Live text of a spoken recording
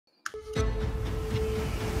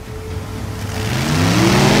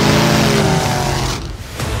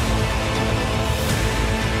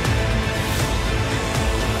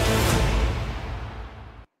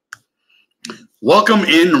Welcome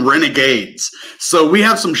in, Renegades. So we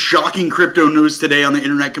have some shocking crypto news today on the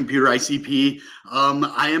Internet Computer ICP.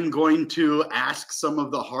 I am going to ask some of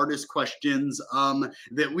the hardest questions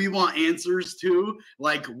that we want answers to,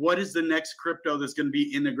 like what is the next crypto that's going to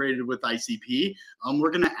be integrated with ICP? We're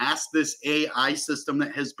going to ask this AI system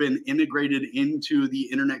that has been integrated into the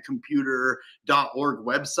internetcomputer.org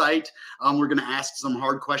website. We're going to ask some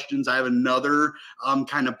hard questions. I have another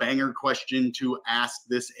kind of banger question to ask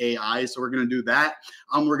this AI, so we're going to do that.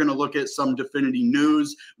 We're going to look at some Dfinity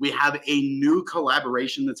news. We have a new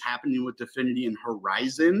collaboration that's happening with Dfinity and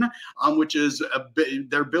Horizon, which is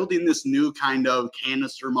they're building this new kind of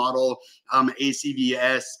canister model,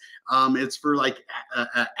 ACVS. It's for like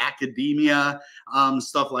academia,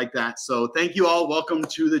 stuff like that. So thank you all. Welcome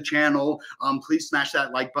to the channel. Please smash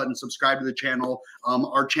that like button, subscribe to the channel.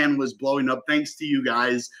 Our channel is blowing up thanks to you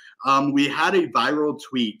guys. We had a viral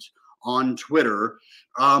tweet on Twitter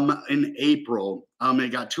in April.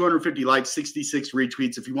 It got 250 likes, 66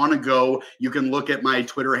 retweets. If you want to go, you can look at my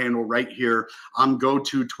Twitter handle right here. Go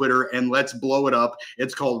to Twitter and let's blow it up.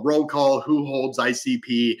 It's called Roll Call Who Holds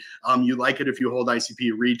ICP. You like it if you hold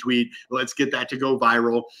ICP, retweet. Let's get that to go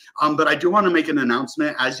viral. But I do want to make an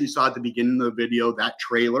announcement. As you saw at the beginning of the video, that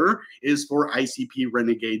trailer is for ICP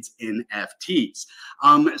Renegades NFTs.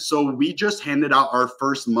 So we just handed out our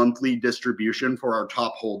first monthly distribution for our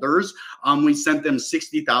top holders. We sent them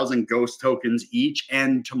 60,000 ghost tokens each.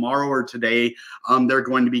 And tomorrow or today, they're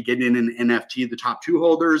going to be getting an NFT, the top 2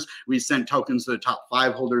 holders. We sent tokens to the top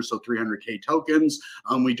 5 holders, so 300K tokens.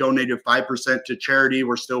 We donated 5% to charity.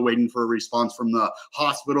 We're still waiting for a response from the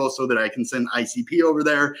hospital so that I can send ICP over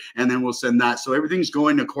there, and then we'll send that. So everything's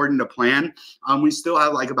going according to plan. We still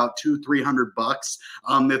have like about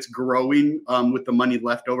 $200-300 that's growing with the money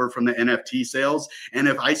left over from the NFT sales. And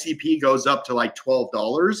if ICP goes up to like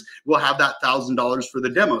 $12, we'll have that $1,000 for the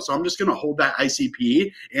demo. So I'm just going to hold that ICP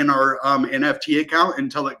in our NFT account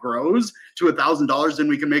until it grows to $1,000, and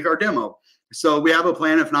we can make our demo. So we have a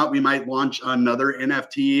plan. If not, we might launch another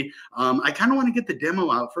NFT. I kind of want to get the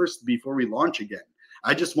demo out first before we launch again.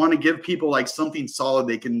 I just want to give people like something solid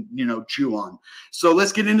they can, chew on. So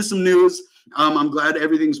let's get into some news. I'm glad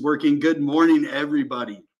everything's working. Good morning,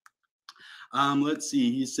 everybody. Let's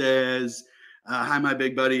see. He says, hi, my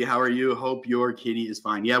big buddy. How are you? Hope your kitty is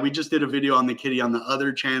fine. Yeah, we just did a video on the kitty on the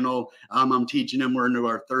other channel. I'm teaching him. We're into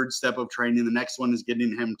our 3rd step of training. The next one is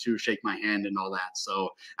getting him to shake my hand and all that. So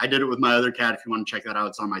I did it with my other cat. If you want to check that out,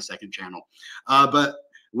 it's on my 2nd channel. But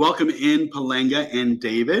welcome in, Palenga and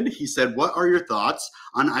David. He said, what are your thoughts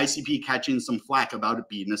on ICP catching some flack about it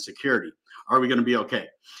being a security? Are we going to be okay?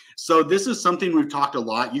 So this is something we've talked a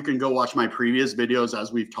lot. You can go watch my previous videos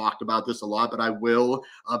as we've talked about this a lot, but I will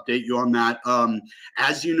update you on that.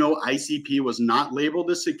 As you know, ICP was not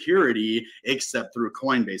labeled a security except through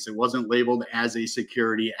Coinbase. It wasn't labeled as a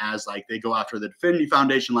security as like they go after the Dfinity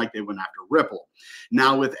Foundation like they went after Ripple.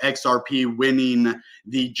 Now with XRP winning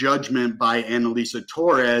the judgment by Annalisa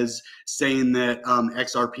Torres saying that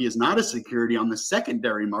XRP is not a security on the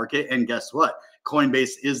secondary market, and guess what?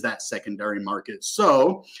 Coinbase is that secondary market.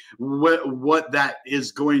 So what that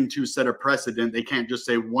is going to set a precedent. They can't just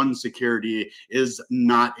say one security is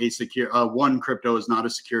not a one crypto is not a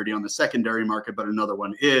security on the secondary market, but another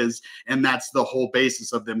one is. And that's the whole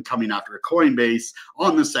basis of them coming after Coinbase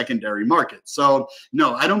on the secondary market. So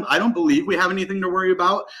no, I don't believe we have anything to worry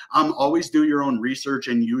about. Always do your own research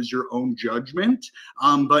and use your own judgment.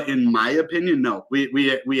 But in my opinion, no,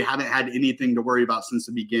 we haven't had anything to worry about since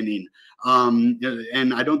the beginning.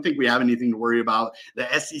 And I don't think we have anything to worry about. The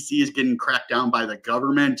SEC is getting cracked down by the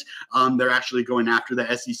government. They're actually going after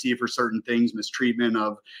the SEC for certain things, mistreatment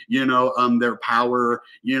of, their power,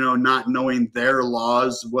 not knowing their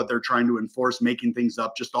laws, what they're trying to enforce, making things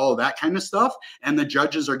up, just all of that kind of stuff. And the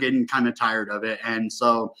judges are getting kind of tired of it. And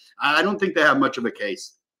so I don't think they have much of a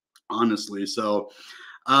case, honestly. So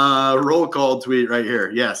roll call tweet right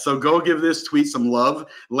here. Yeah, so go give this tweet some love.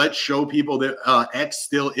 Let's show people that X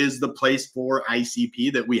still is the place for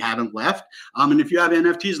ICP, that we haven't left. And if you have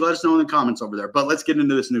NFTs, let us know in the comments over there. But let's get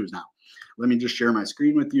into this news now. Let me just share my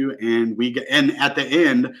screen with you, and at the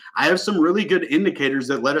end, I have some really good indicators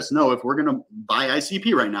that let us know if we're going to buy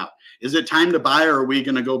ICP right now. Is it time to buy, or are we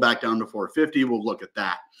going to go back down to 450? We'll look at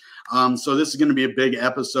that. So this is going to be a big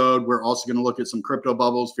episode. We're also going to look at some crypto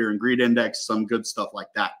bubbles, fear and greed index, some good stuff like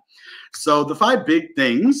that. So the 5 big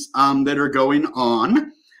things that are going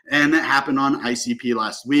on and that happened on ICP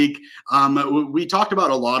last week. We talked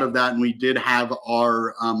about a lot of that, and we did have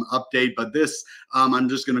our update, but this I'm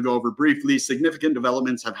just going to go over briefly. Significant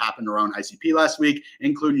developments have happened around ICP last week,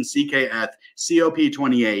 including ckETH,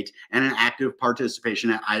 COP28, and an active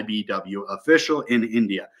participation at IBW official in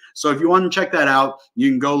India. So if you want to check that out, you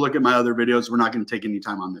can go look at my other videos. We're not going to take any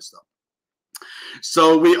time on this though.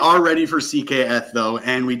 So we are ready for ckETH though,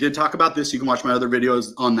 and we did talk about this. You can watch my other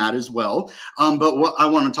videos on that as well. But what I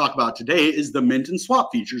want to talk about today is the mint and swap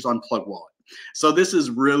features on Plug Wallet. So this is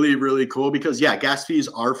really, really cool because, yeah, gas fees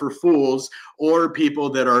are for fools or people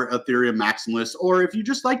that are Ethereum maximalists, or if you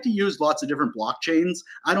just like to use lots of different blockchains,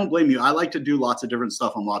 I don't blame you. I like to do lots of different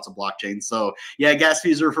stuff on lots of blockchains. So yeah, gas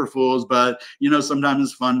fees are for fools, but you know, sometimes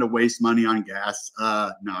it's fun to waste money on gas.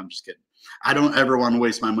 No, I'm just kidding. I don't ever want to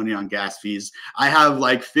waste my money on gas fees. I have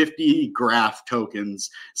like 50 Graph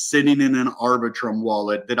tokens sitting in an Arbitrum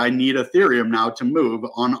wallet that I need Ethereum now to move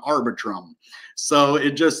on Arbitrum. So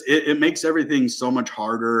it makes everything so much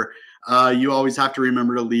harder. You always have to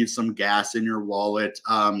remember to leave some gas in your wallet.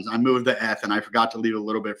 I moved the ETH and I forgot to leave a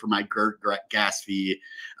little bit for my gas fee.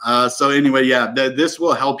 So anyway, yeah, this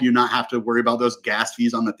will help you not have to worry about those gas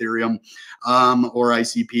fees on Ethereum or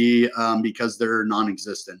ICP because they're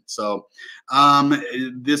non-existent. So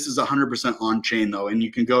this is 100% on chain though, and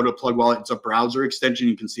you can go to Plug Wallet. It's a browser extension.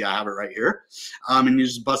 You can see I have it right here, and you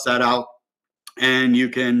just bust that out. And you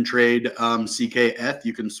can trade ckETH.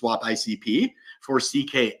 You can swap ICP for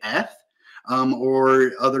ckETH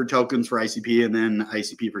or other tokens for ICP and then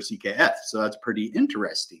ICP for ckETH. So that's pretty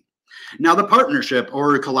interesting. Now, the partnership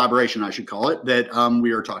or collaboration, I should call it, that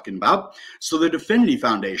we are talking about. So the Dfinity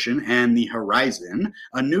Foundation and the Horizon,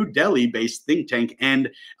 a New Delhi-based think tank, and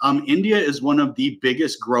India is one of the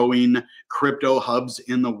biggest growing crypto hubs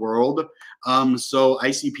in the world. So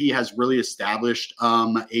ICP has really established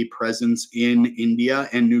a presence in India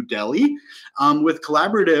and New Delhi. With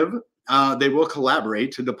collaborative, they will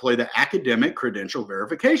collaborate to deploy the Academic Credential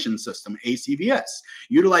Verification System, ACVS,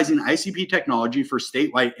 utilizing ICP technology for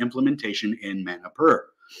statewide implementation in Manipur.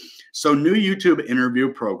 So new YouTube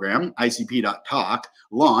interview program, icp.talk,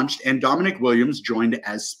 launched, and Dominic Williams joined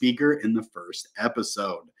as speaker in the first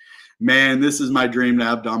episode. Man, this is my dream to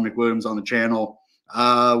have Dominic Williams on the channel.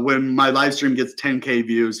 When my live stream gets 10K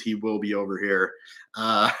views, he will be over here,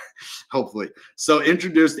 hopefully. So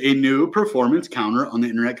introduced a new performance counter on the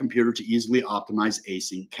internet computer to easily optimize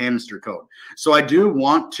async canister code. So I do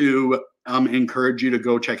want to encourage you to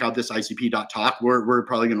go check out this icp.talk. We're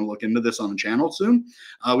probably going to look into this on the channel soon.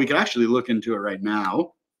 We could actually look into it right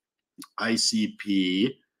now.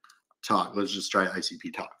 ICP talk. Let's just try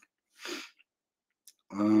ICP talk.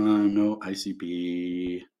 No,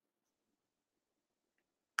 ICP.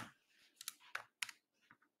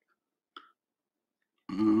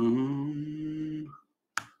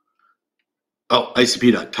 Oh,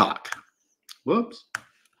 ICP.talk. Whoops.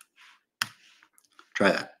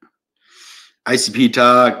 Try that. ICP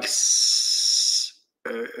talks.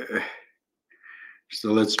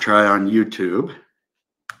 So let's try on YouTube.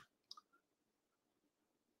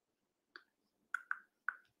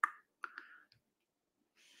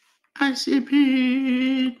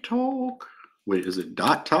 ICP talk. Wait, is it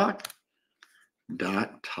 .talk?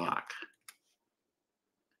 .talk.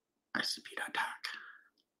 ICP.talk.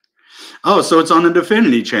 Oh, so it's on the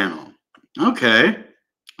Dfinity channel. Okay.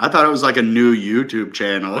 I thought it was like a new YouTube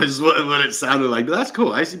channel is what it sounded like. But that's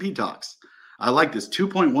cool. ICP talks. I like this.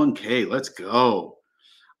 2.1K. Let's go.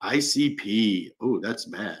 ICP. Oh, that's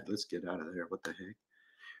bad. Let's get out of there. What the heck?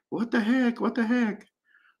 What the heck? What the heck?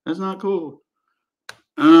 That's not cool.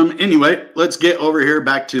 Anyway, let's get over here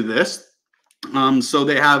back to this. So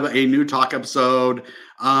they have a new talk episode,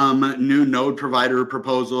 new node provider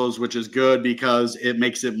proposals, which is good because it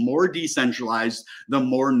makes it more decentralized the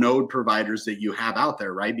more node providers that you have out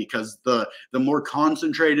there, right? Because the more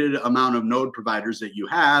concentrated amount of node providers that you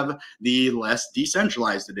have, the less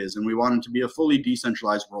decentralized it is. And we want it to be a fully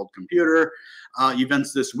decentralized world computer.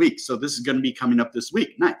 Events this week. So this is going to be coming up this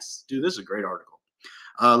week. Nice. Dude, this is a great article.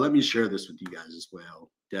 Let me share this with you guys as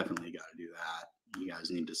well. Definitely got to do that. You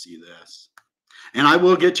guys need to see this. And I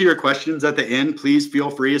will get to your questions at the end. Please feel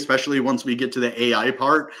free, especially once we get to the AI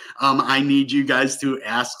part. I need you guys to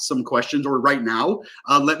ask some questions, or right now,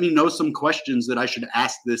 let me know some questions that I should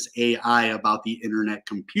ask this AI about the internet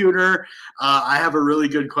computer. I have a really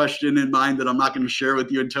good question in mind that I'm not going to share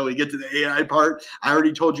with you until we get to the AI part. I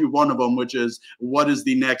already told you one of them, which is what is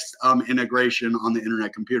the next integration on the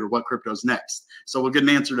internet computer? What crypto's next? So we'll get an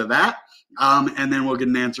answer to that. And then we'll get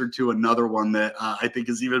an answer to another one that I think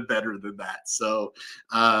is even better than that. So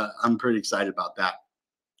I'm pretty excited about that.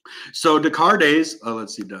 So Dakar days. Oh,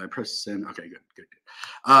 let's see. Did I press send? Okay,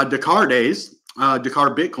 good. Dakar days.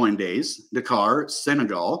 Dakar Bitcoin days. Dakar,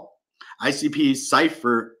 Senegal. ICP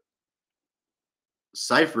Cipher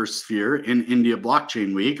Sphere in India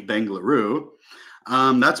Blockchain Week, Bengaluru.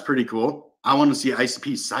 That's pretty cool. I want to see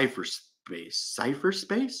ICP Cipher Space. Cipher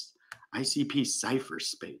Space? ICP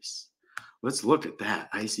cypherspace. Let's look at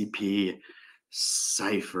that. ICP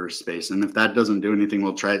cypherspace. And if that doesn't do anything,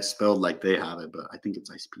 we'll try it spelled like they have it. But I think it's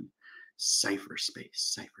ICP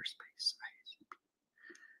cypherspace. Cypherspace.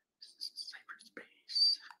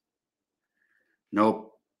 Cypherspace.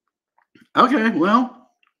 Nope. Okay, well,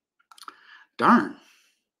 darn.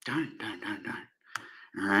 All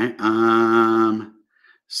right.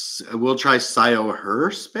 We'll try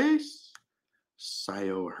Scioher space.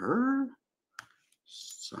 Scioher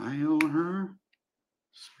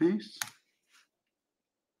space.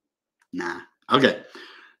 Nah. Okay.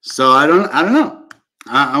 So I don't know.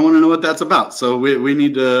 I want to know what that's about. So we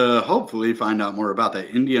need to hopefully find out more about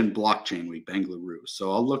that. Indian Blockchain Week, Bengaluru.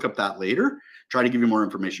 So I'll look up that later, try to give you more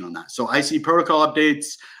information on that. So IC protocol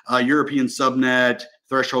updates, European subnet,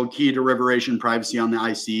 threshold key derivative, privacy on the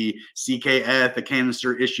IC, ckETH, a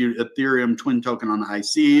canister issued Ethereum twin token on the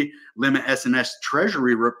IC, limit SNS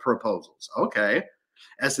treasury proposals. Okay.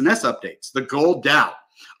 SNS updates, the gold DAO.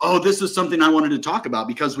 Oh, this is something I wanted to talk about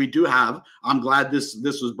because we do have, I'm glad this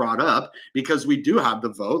was brought up because we do have the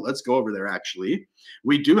vote. Let's go over there actually.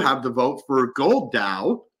 We do have the vote for gold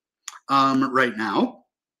DAO right now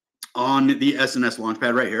on the SNS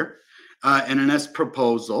Launchpad right here. NNS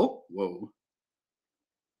proposal,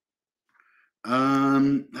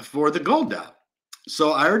 for the gold DAO.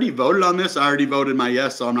 So I already voted on this. I already voted my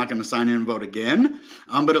yes, so I'm not going to sign in and vote again.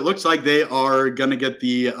 But it looks like they are going to get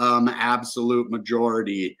the absolute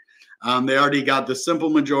majority. They already got the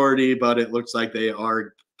simple majority, but it looks like they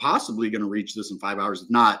are possibly going to reach this in 5 hours. If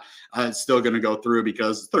not, it's still going to go through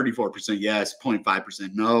because 34% yes,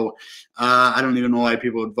 0.5% no. I don't even know why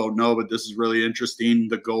people would vote no, but this is really interesting.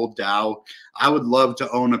 The gold DAO. I would love to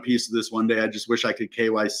own a piece of this one day. I just wish I could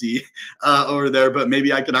KYC over there, but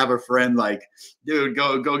maybe I could have a friend like, dude,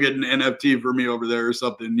 go get an NFT for me over there or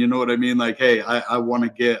something. You know what I mean? Like, hey, I want to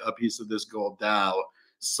get a piece of this gold DAO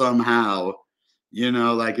somehow. You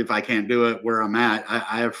know, like if I can't do it where I'm at,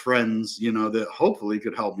 I have friends, you know, that hopefully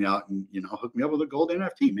could help me out and, you know, hook me up with a gold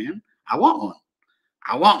NFT, man. I want one.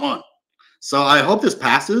 I want one. So I hope this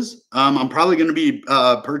passes. I'm probably going to be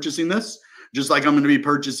purchasing this, just like I'm going to be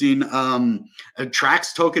purchasing a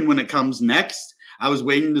Trax token when it comes next. I was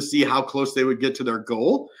waiting to see how close they would get to their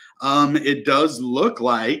goal. It does look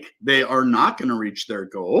like they are not going to reach their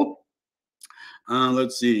goal.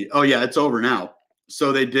 Let's see. Oh, yeah, it's over now.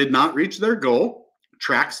 So they did not reach their goal.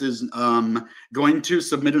 Trax is going to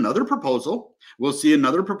submit another proposal. We'll see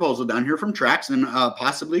another proposal down here from Trax and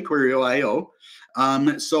possibly Querio.io.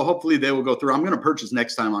 So hopefully they will go through. I'm going to purchase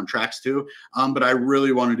next time on Trax too, but I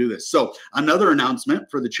really want to do this. So another announcement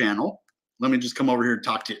for the channel. Let me just come over here and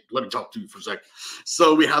talk to you. Let me talk to you for a sec.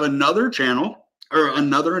 So we have another channel or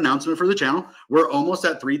another announcement for the channel. We're almost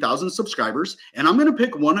at 3,000 subscribers, and I'm going to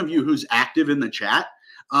pick one of you who's active in the chat.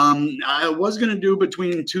 I was going to do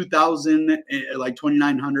between 2,000, like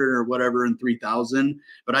 2,900 or whatever, and 3,000,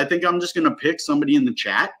 but I think I'm just going to pick somebody in the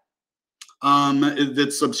chat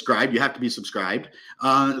that's subscribed. You have to be subscribed.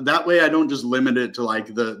 That way I don't just limit it to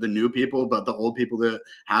like the new people, but the old people that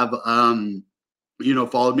have, you know,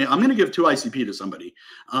 followed me. I'm going to give 2 ICP to somebody.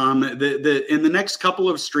 In the next couple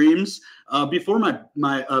of streams before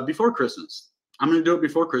before Christmas. I'm going to do it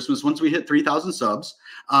before Christmas. Once we hit 3,000 subs,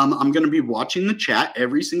 I'm going to be watching the chat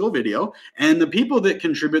every single video. And the people that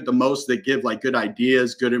contribute the most, that give like good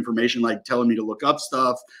ideas, good information, like telling me to look up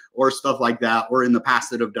stuff or stuff like that, or in the past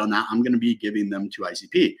that have done that, I'm going to be giving them to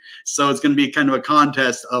ICP. So it's going to be kind of a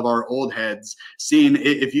contest of our old heads, seeing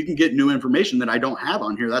if you can get new information that I don't have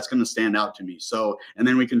on here, that's going to stand out to me. So, and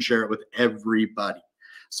then we can share it with everybody.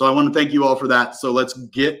 So I want to thank you all for that. So let's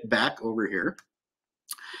get back over here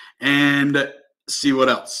and see what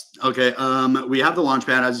else. Okay, we have the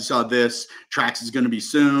Launchpad. As you saw, this Trax is going to be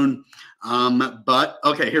soon. But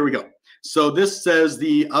okay, here we go. So this says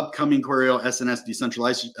the upcoming Querio SNS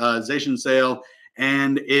decentralization sale,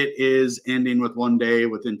 and it is ending with 1 day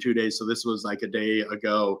within 2 days. So this was like a day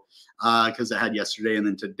ago because it had yesterday and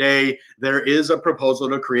then today. There is a proposal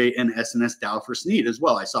to create an SNS DAO for Sneed as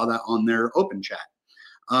well. I saw that on their open chat.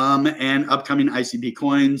 And upcoming ICP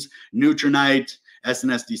coins, Neutronite,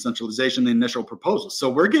 SNS decentralization, the initial proposal. So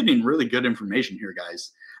we're getting really good information here,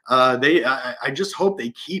 guys. I just hope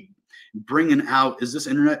they keep bringing out. Is this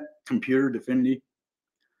Internet Computer Dfinity?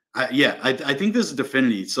 Yeah, I think this is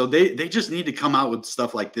Dfinity. So they just need to come out with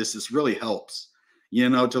stuff like this. This really helps, you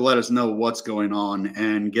know, to let us know what's going on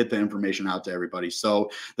and get the information out to everybody.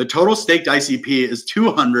 So the total staked ICP is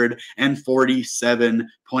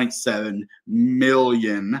 247.7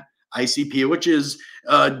 million ICP, which is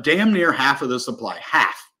damn near half of the supply.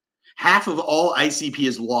 Half of all ICP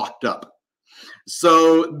is locked up.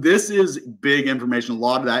 So this is big information. A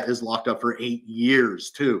lot of that is locked up for 8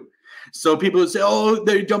 years too. So people would say, oh,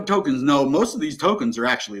 they dump tokens. No, most of these tokens are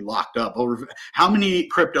actually locked up. Over how many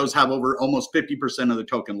cryptos have over almost 50% of the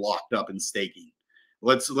token locked up in staking?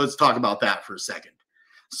 Let's talk about that for a second.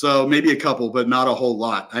 So maybe a couple, but not a whole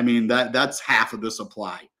lot. I mean, that's half of the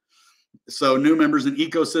supply. So new members in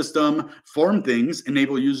ecosystem, form things,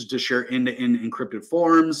 enable users to share end-to-end encrypted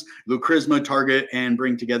forms, Lucrisma target, and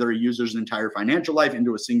bring together a user's entire financial life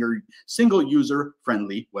into a single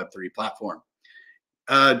user-friendly Web3 platform.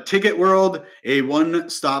 Ticket World, a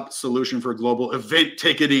one-stop solution for global event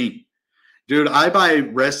ticketing. Dude, I buy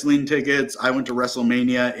wrestling tickets. I went to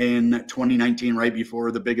WrestleMania in 2019, right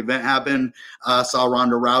before the big event happened. Saw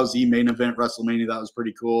Ronda Rousey main event WrestleMania. That was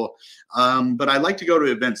pretty cool. But I like to go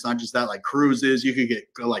to events, not just that, like cruises. You could get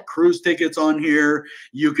like cruise tickets on here.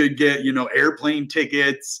 You could get, airplane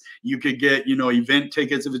tickets. You could get, event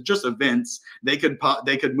tickets. If it's just events, they could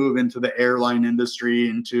move into the airline industry,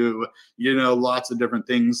 into, lots of different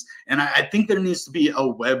things. And I think there needs to be a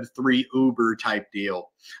Web3 Uber type deal.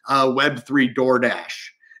 Web3 DoorDash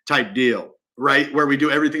type deal, right? Where we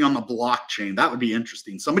do everything on the blockchain. That would be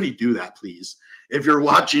interesting. Somebody do that, please. If you're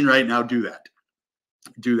watching right now, do that.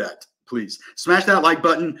 Do that, please. Smash that like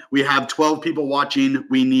button. We have 12 people watching.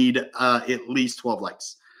 We need at least 12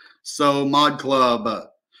 likes. So Mod Club,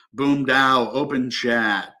 Boom DAO, Open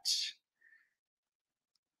Chat,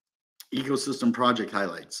 Ecosystem project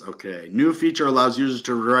highlights. Okay. New feature allows users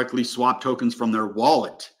to directly swap tokens from their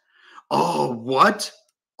wallet. Oh, what?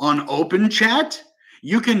 On Open Chat,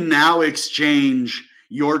 you can now exchange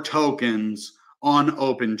your tokens on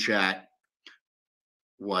Open Chat.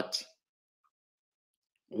 What?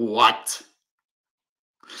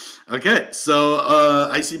 Okay, so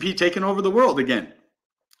ICP taking over the world again.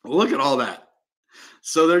 Look at all that.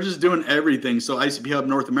 So they're just doing everything. So ICP Hub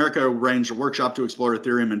North America arranged a workshop to explore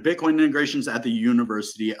Ethereum and Bitcoin integrations at the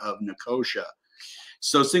University of Nicosia.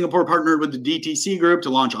 So Singapore partnered with the DTC group to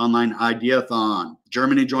launch online Ideathon.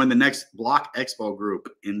 Germany joined the next Block Expo group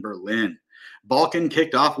in Berlin. Balkan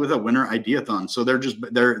kicked off with a winter Ideathon. So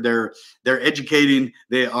they're educating,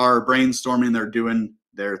 they are brainstorming, they're doing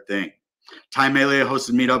their thing. Thai Melee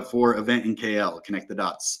hosted meetup for event in KL. Connect the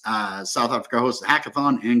dots. South Africa hosted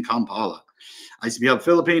hackathon in Kampala. ICP Hub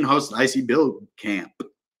Philippines hosted IC Build Camp.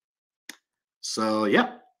 So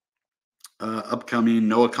yeah. Upcoming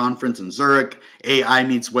NOAA conference in Zurich, AI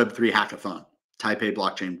meets Web3 hackathon, Taipei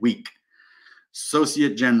Blockchain Week,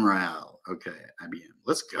 Societe Generale. Okay, IBM.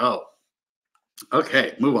 Let's go.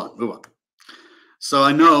 Okay, move on. So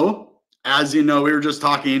I know, as you know, we were just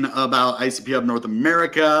talking about ICP Hub North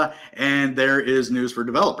America, and there is news for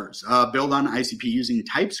developers. Build on ICP using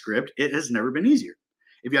TypeScript. It has never been easier.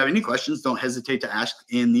 If you have any questions, don't hesitate to ask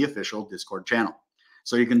in the official Discord channel.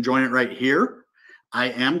 So you can join it right here.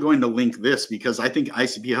 I am going to link this because I think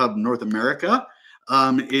ICP Hub North America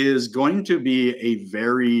is going to be a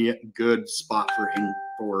very good spot for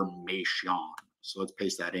information. So let's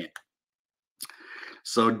paste that in.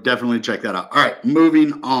 So definitely check that out. All right,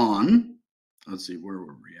 moving on. Let's see, where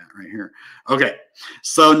were we at? Right here. Okay,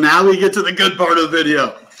 so now we get to the good part of the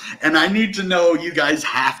video. And I need to know, you guys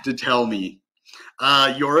have to tell me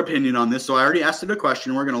your opinion on this. So I already asked it a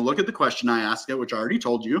question. We're going to look at the question I asked it, which I already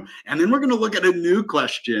told you. And then we're going to look at a new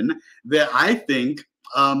question that I think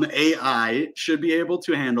AI should be able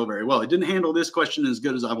to handle very well. It didn't handle this question as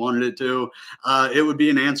good as I wanted it to. It would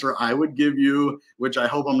be an answer I would give you, which I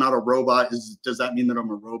hope I'm not a robot. Does that mean that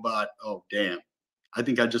I'm a robot? Oh, damn. I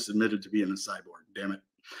think I just admitted to being a cyborg. Damn it.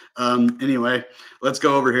 Anyway, let's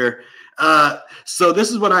go over here. So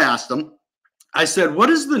this is what I asked them. I said, what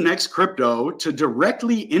is the next crypto to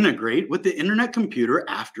directly integrate with the internet computer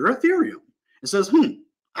after Ethereum? It says,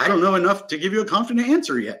 I don't know enough to give you a confident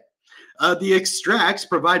answer yet. The extracts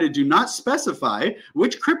provided do not specify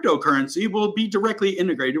which cryptocurrency will be directly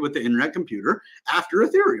integrated with the internet computer after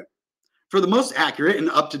Ethereum. For the most accurate and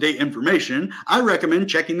up-to-date information, I recommend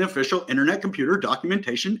checking the official internet computer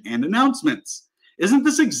documentation and announcements. Isn't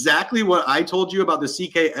this exactly what I told you about the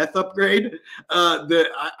ckETH upgrade? That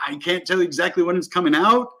I can't tell you exactly when it's coming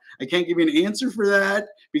out. I can't give you an answer for that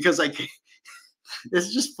because I can't.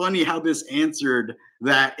 It's just funny how this answered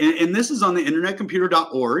that. And this is on the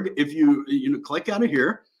internetcomputer.org. If you click out of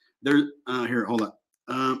here, here, hold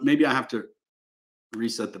on. Maybe I have to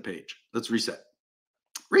reset the page. Let's reset.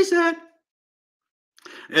 Reset.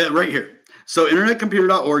 Right here. So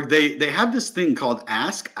internetcomputer.org, they have this thing called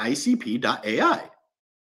askicp.ai.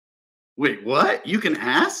 Wait, what? You can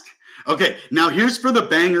ask? Okay, now here's for the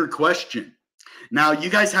banger question. Now, you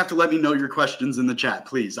guys have to let me know your questions in the chat,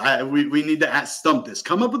 please. We need to stump this.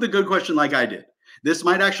 Come up with a good question like I did. This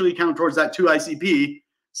might actually count towards that 2 ICP.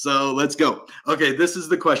 So let's go. Okay, this is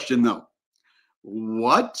the question though.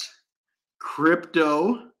 What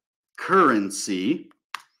cryptocurrency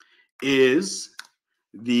is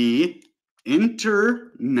the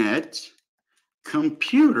internet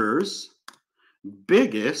computer's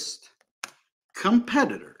biggest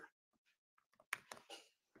competitor?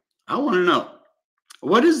 I want to know,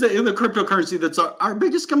 what is the cryptocurrency that's our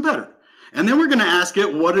biggest competitor? And then we're going to ask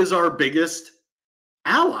it, what is our biggest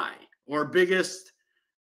ally or biggest,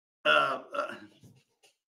 how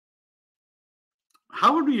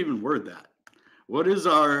would we even word that? What is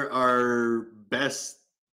our best,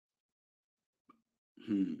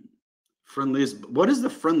 friendliest, what is the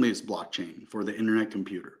friendliest blockchain for the internet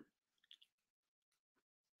computer?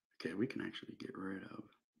 Okay, we can actually get rid of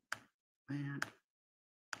that.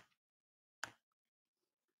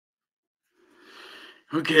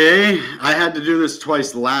 Okay, I had to do this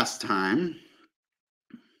twice last time.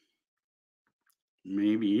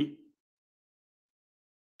 Maybe.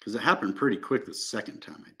 Because it happened pretty quick the second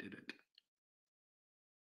time I did it.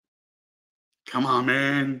 Come on,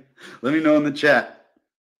 man. Let me know in the chat.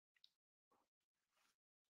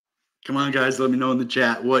 Come on, guys. Let me know in the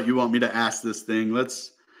chat what you want me to ask this thing.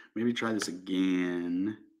 Let's maybe try this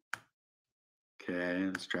again. Okay,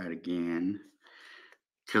 let's try it again.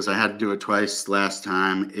 Because I had to do it twice last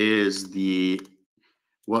time. Is the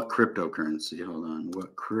what cryptocurrency? Hold on.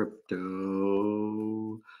 What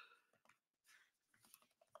crypto?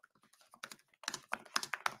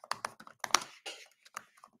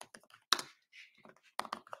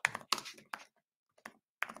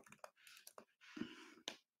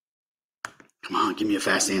 Come on, give me a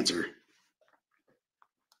fast answer.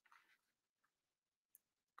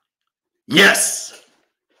 Yes.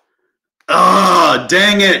 Oh,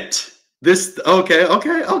 dang it. This, okay.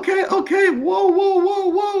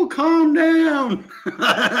 Whoa. Calm down.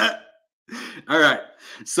 All right.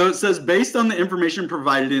 So it says, based on the information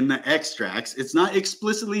provided in the extracts, it's not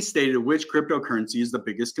explicitly stated which cryptocurrency is the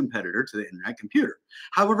biggest competitor to the internet computer.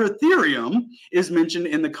 However, Ethereum is mentioned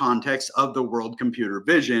in the context of the World Computer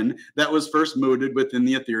Vision that was first mooted within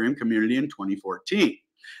the Ethereum community in 2014.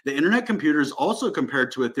 The internet computer is also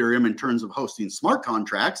compared to Ethereum in terms of hosting smart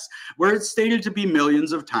contracts, where it's stated to be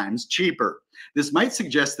millions of times cheaper. This might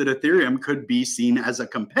suggest that Ethereum could be seen as a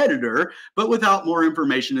competitor, but without more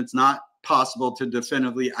information, it's not possible to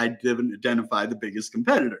definitively identify the biggest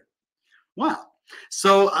competitor. Wow.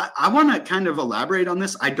 So I want to kind of elaborate on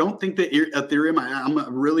this. I don't think that Ethereum,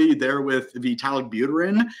 I'm really there with Vitalik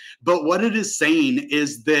Buterin, but what it is saying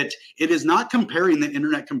is that it is not comparing the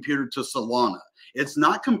internet computer to Solana. It's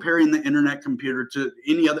not comparing the internet computer to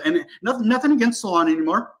any other, and nothing against Solana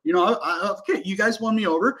anymore. You know, okay, you guys won me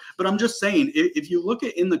over, but I'm just saying, if you look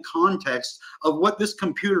at in the context of what this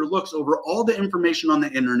computer looks over all the information on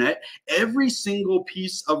the internet, every single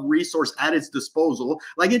piece of resource at its disposal,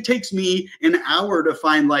 like it takes me an hour to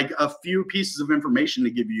find like a few pieces of information to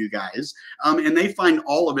give you guys, and they find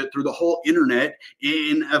all of it through the whole internet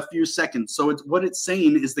in a few seconds. So it's what it's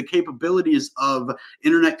saying is the capabilities of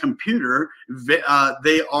internet computer,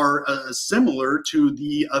 they are similar to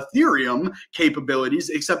the Ethereum capabilities,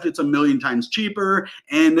 except it's a million times cheaper,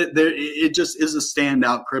 and it just is a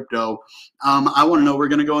standout crypto. I want to know, we're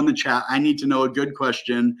going to go in the chat. I need to know a good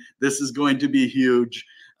question. This is going to be huge.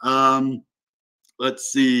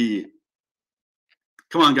 Let's see.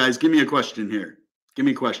 Come on, guys. Give me a question here. Give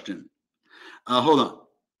me a question. Hold on.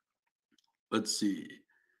 Let's see.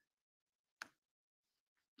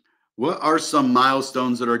 What are some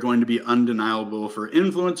milestones that are going to be undeniable for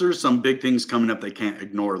influencers? Some big things coming up they can't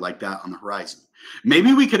ignore like that on the horizon.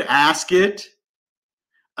 Maybe we could ask it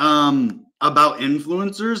about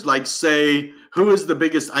influencers, like say, who is the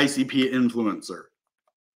biggest ICP influencer?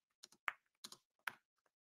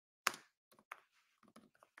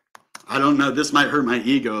 I don't know. This might hurt my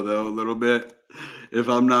ego though a little bit if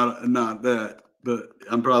I'm not that, but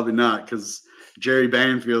I'm probably not because Jerry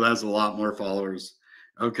Banfield has a lot more followers.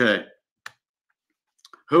 Okay.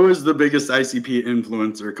 Who is the biggest ICP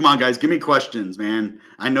influencer? Come on, guys, give me questions, man.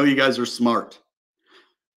 I know you guys are smart.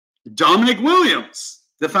 Dominic Williams,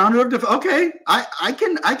 the founder of okay. I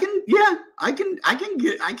can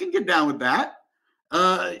get down with that.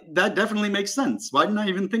 That definitely makes sense. Why didn't I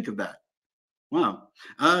even think of that? Wow.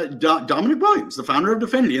 Dominic Williams, the founder of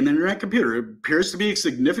Dfinity and the Internet Computer, appears to be a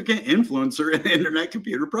significant influencer in the Internet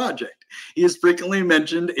Computer project. He is frequently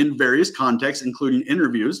mentioned in various contexts, including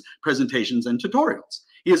interviews, presentations, and tutorials.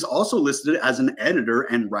 He is also listed as an editor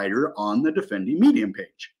and writer on the Dfinity Medium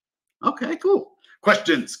page. Okay, cool.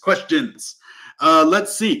 Questions.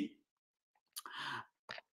 Let's see.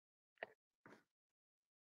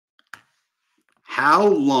 how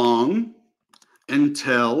long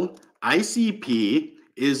until ICP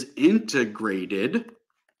is integrated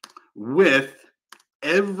with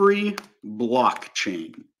every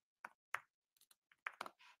blockchain?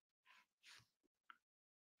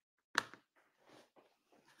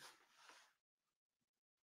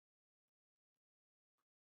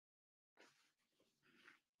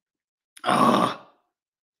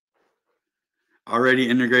 Already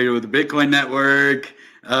integrated with the Bitcoin network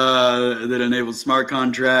that enables smart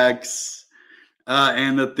contracts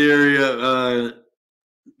and Ethereum.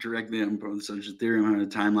 Directly on Ethereum had a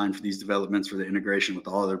timeline for these developments for the integration with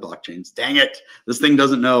all other blockchains. Dang it, this thing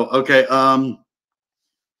doesn't know. Okay,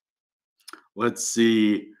 let's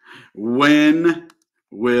see. When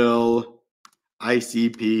will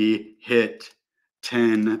ICP hit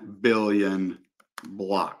 10 billion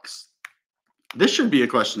blocks? This should be a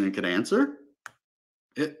question it could answer.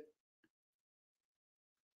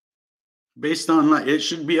 Based on, it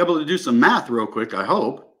should be able to do some math real quick, I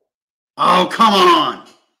hope. Oh, come on.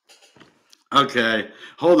 Okay,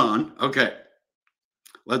 hold on. Okay,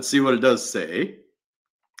 let's see what it does say.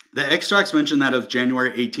 The extracts mention that of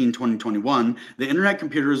January 18, 2021, the internet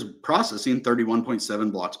computer is processing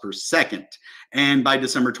 31.7 blocks per second. And by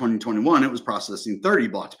December 2021, it was processing 30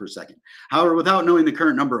 blocks per second. However, without knowing the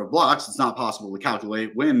current number of blocks, it's not possible to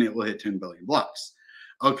calculate when it will hit 10 billion blocks.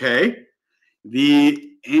 Okay, the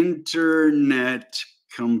internet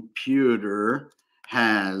computer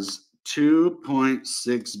has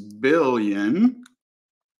 2.6 billion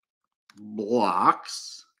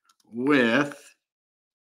blocks with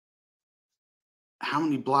how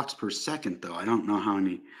many blocks per second, though? I don't know how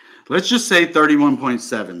many. Let's just say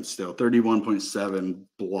 31.7 still. 31.7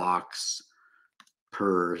 blocks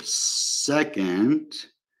per second.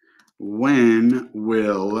 When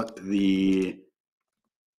will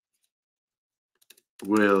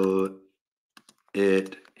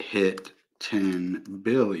it hit 10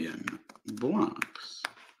 billion blocks?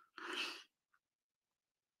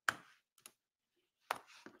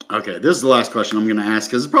 Okay, this is the last question I'm going to ask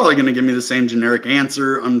because it's probably going to give me the same generic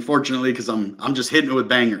answer, unfortunately, because I'm just hitting it with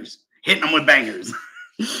bangers. Hitting them with bangers.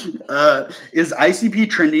 Is ICP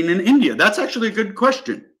trending in India? That's actually a good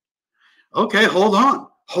question. Okay, hold on.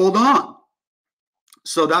 Hold on.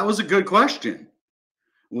 So that was a good question.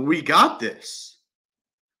 We got this.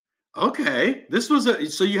 Okay, this was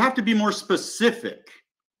so you have to be more specific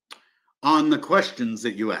on the questions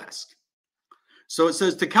that you ask. So it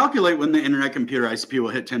says to calculate when the internet computer ICP will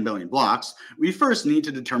hit 10 billion blocks, we first need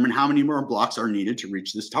to determine how many more blocks are needed to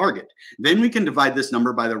reach this target. Then we can divide this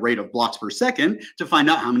number by the rate of blocks per second to find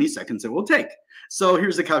out how many seconds it will take. So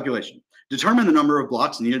here's the calculation. Determine the number of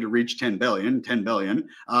blocks needed to reach 10 billion,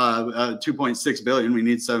 2.6 billion, we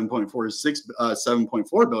need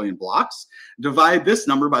 7.4 billion blocks. Divide this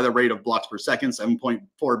number by the rate of blocks per second,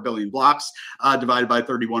 7.4 billion blocks, divided by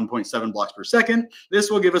 31.7 blocks per second. This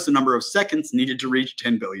will give us a number of seconds needed to reach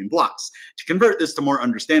 10 billion blocks. To convert this to more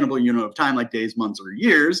understandable unit of time like days, months, or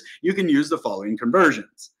years, you can use the following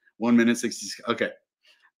conversions. 1 minute, 60, okay.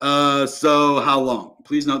 So how long?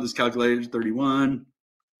 Please note this calculator is 31.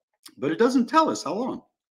 But it doesn't tell us how long.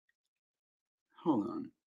 Hold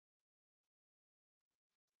on.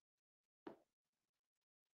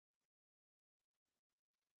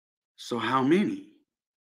 So how many?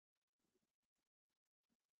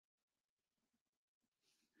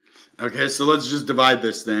 Okay, so let's just divide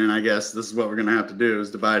this then. I guess this is what we're going to have to do is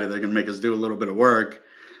divide it. They're going to make us do a little bit of work.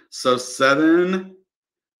 So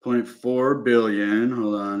 7.4 billion.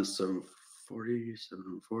 Hold on. So 40,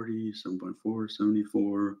 740, 7.4,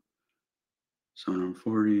 74.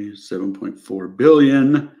 740, 7.4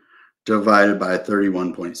 billion divided by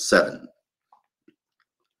 31.7.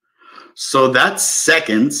 So that's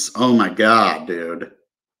seconds. Oh my God, dude.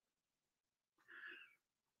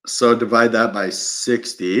 So divide that by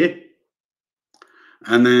 60.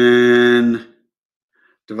 And then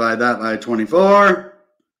divide that by 24.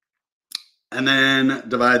 And then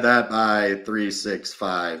divide that by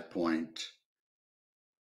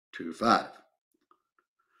 365.25.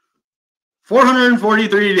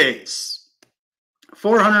 443 days.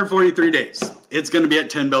 443 days. It's going to be at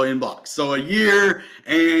 10 billion blocks. So a year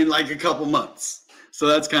and like a couple months. So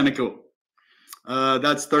that's kind of cool.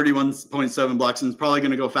 That's 31.7 blocks, and it's probably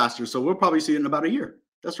going to go faster. So we'll probably see it in about a year.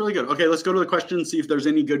 That's really good. Okay, let's go to the questions, see if there's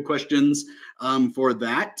any good questions for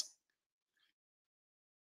that.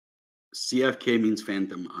 CFK means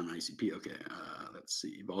phantom on ICP. Okay, let's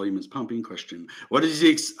see. Volume is pumping. Question. What is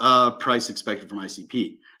the price expected from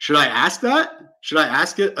ICP? Should I ask that? Should I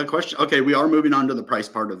ask it a question? Okay, we are moving on to the price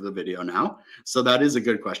part of the video now. So that is a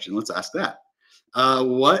good question. Let's ask that.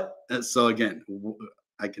 So again,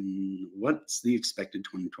 what's the expected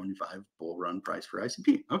 2025 bull run price for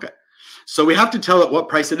ICP? Okay. So we have to tell it what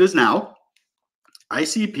price it is now.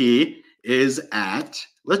 ICP is at,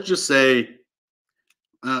 let's just say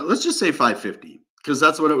 550, because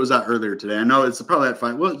that's what it was at earlier today. I know it's probably at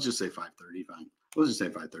 5. Well, let's just say 530. Fine. We'll just say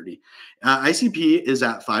 530. ICP is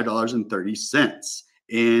at $5.30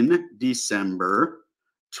 in December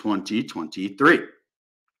 2023.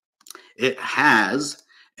 It has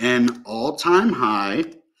an all-time high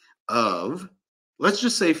of, let's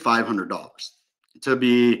just say $500 to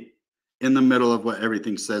be in the middle of what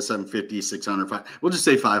everything says, 750, 600, we'll just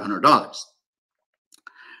say $500.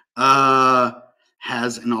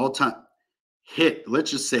 Has an all-time hit,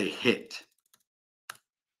 let's just say hit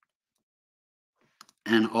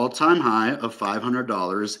an all-time high of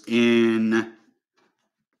 $500 in,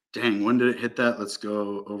 dang, when did it hit that? Let's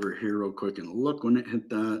go over here real quick and look when it hit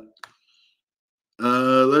that.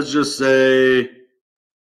 Let's just say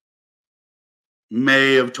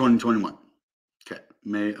May of 2021. Okay,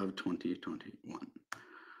 May of 2021.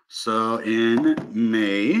 So in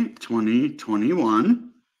May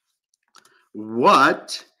 2021,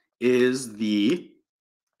 what is the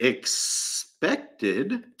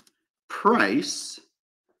expected price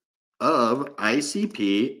of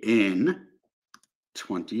ICP in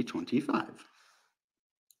 2025?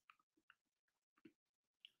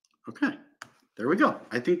 Okay, there we go.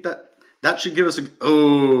 I think that should give us a,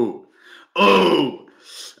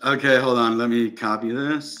 okay, hold on. Let me copy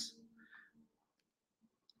this.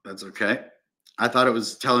 That's okay. I thought it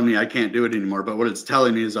was telling me I can't do it anymore, but what it's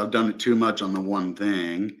telling me is I've done it too much on the one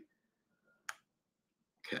thing.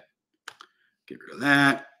 Okay, get rid of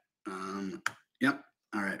that. Yep.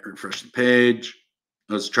 All right, refresh the page.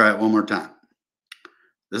 Let's try it one more time.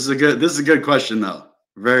 This is a good question though.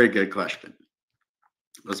 Very good question.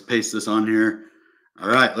 Let's paste this on here. All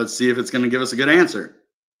right, let's see if it's going to give us a good answer.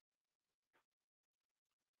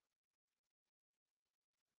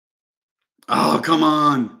 Oh, come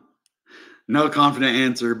on. No confident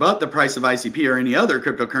answer, but the price of ICP or any other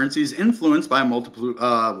cryptocurrency is influenced by a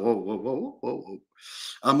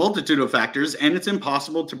multitude of factors, and it's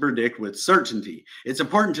impossible to predict with certainty. It's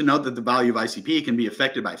important to note that the value of ICP can be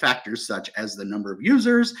affected by factors such as the number of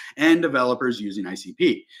users and developers using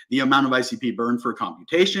ICP, the amount of ICP burned for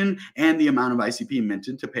computation, and the amount of ICP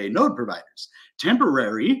minted to pay node providers.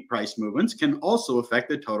 Temporary price movements can also affect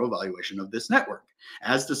the total valuation of this network,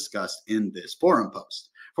 as discussed in this forum post.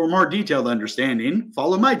 For more detailed understanding,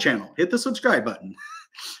 follow my channel. Hit the subscribe button.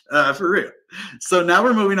 For real. So now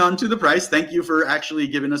we're moving on to the price. Thank you for actually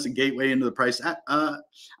giving us a gateway into the price. I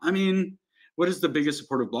mean, what is the biggest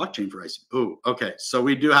supportive blockchain for ICP? Oh, okay. So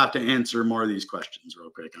we do have to answer more of these questions real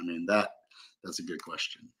quick. I mean, that's a good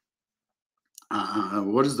question.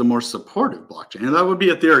 What is the more supportive blockchain? And that would be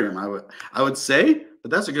Ethereum, I would say, but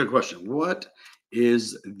that's a good question. What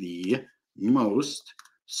is the most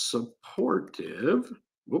supportive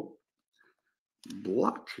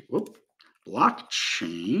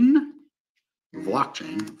blockchain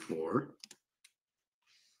for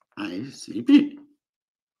ICP?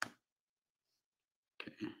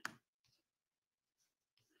 Okay.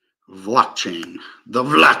 The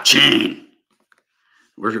blockchain.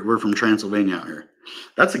 We're from Transylvania out here.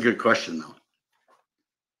 That's a good question, though.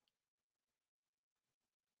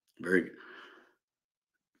 Very good.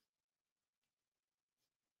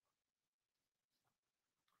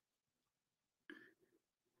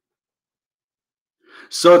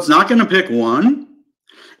 So it's not going to pick one.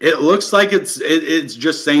 It looks like it's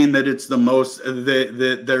just saying that it's the most,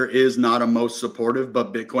 that there is not a most supportive,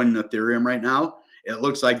 but Bitcoin and Ethereum right now. It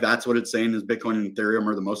looks like that's what it's saying is Bitcoin and Ethereum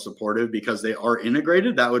are the most supportive because they are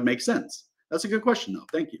integrated. That would make sense. That's a good question, though.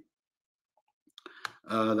 Thank you.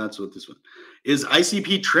 That's what this one is.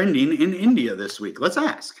 ICP trending in India this week? Let's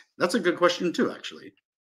ask. That's a good question, too, actually.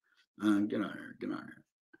 Get on here. Get on here.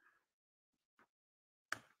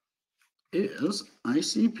 Is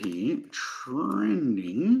ICP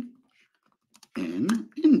trending in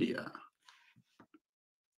India?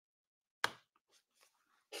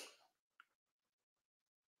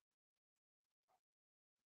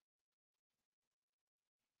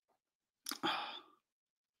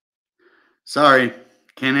 Sorry,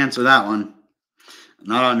 can't answer that one.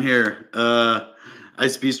 Not on here.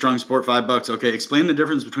 ICP strong support, $5. Okay, explain the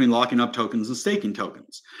difference between locking up tokens and staking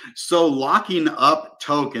tokens. So locking up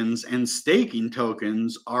tokens and staking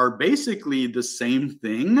tokens are basically the same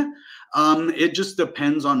thing. It just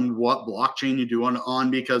depends on what blockchain you do on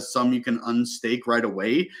because some you can unstake right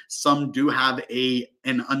away. Some do have a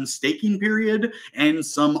an unstaking period, and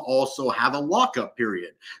some also have a lockup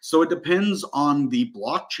period. So it depends on the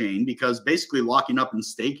blockchain, because basically locking up and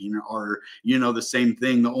staking are, the same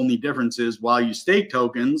thing. The only difference is while you stake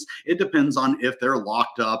tokens, it depends on if they're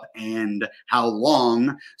locked up and how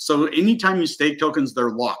long. So anytime you stake tokens,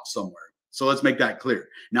 they're locked somewhere. So let's make that clear.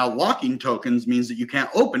 Now, locking tokens means that you can't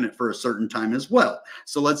open it for a certain time as well.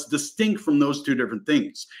 So let's distinct from those two different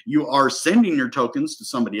things. You are sending your tokens to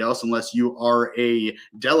somebody else unless you are a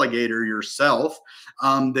delegator yourself.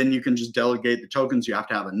 Then you can just delegate the tokens. You have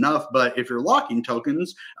to have enough. But if you're locking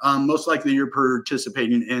tokens, most likely you're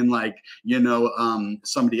participating in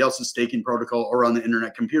somebody else's staking protocol or on the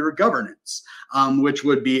internet computer governance, which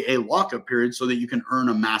would be a lockup period so that you can earn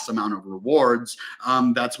a mass amount of rewards.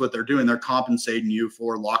 That's what they're doing. They're compensating you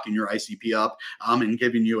for locking your ICP up and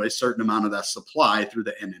giving you a certain amount of that supply through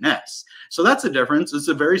the MNS. So that's a difference. It's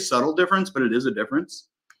a very subtle difference, but it is a difference.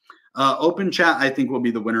 Open chat, I think, will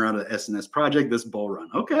be the winner out of the SNS project this bull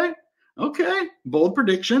run. Okay. Bold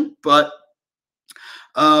prediction, but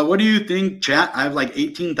what do you think, chat? I have like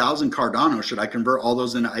 18,000 Cardano. Should I convert all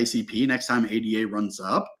those into ICP next time ADA runs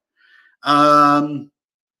up?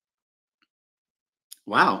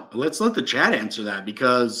 Wow. Let's let the chat answer that,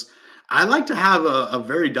 because I like to have a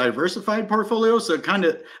very diversified portfolio. So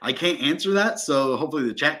I can't answer that. So hopefully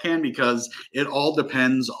the chat can, because it all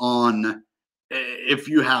depends on if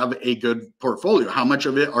you have a good portfolio. How much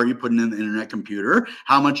of it are you putting in the internet computer?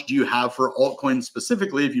 How much do you have for altcoins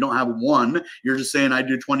specifically? If you don't have one, you're just saying I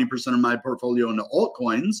do 20% of my portfolio into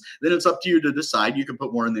altcoins, then it's up to you to decide. You can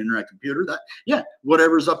put more in the internet computer.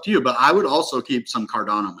 Whatever's up to you. But I would also keep some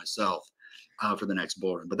Cardano myself for the next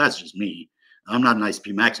bull run. But that's just me. I'm not an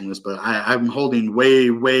ICP maximalist, but I'm holding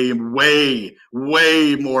way more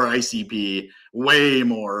ICP, way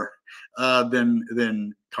more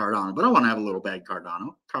than Cardano. But I want to have a little bag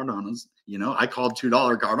Cardano. Cardano's, I called $2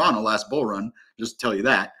 Cardano last bull run, just to tell you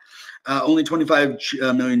that. Only 25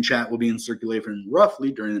 million chat will be in circulation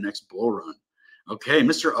roughly during the next bull run. Okay,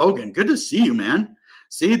 Mr. Ogan, good to see you, man.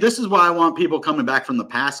 See, this is why I want people coming back from the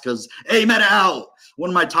past, because, hey, Metal,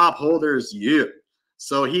 one of my top holders, you.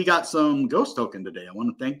 So he got some ghost token today. I want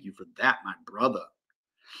to thank you for that, my brother.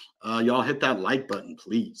 Y'all hit that like button,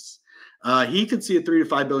 please. He could see a 3 to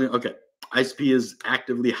 5 billion. Okay. ICP is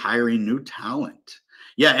actively hiring new talent.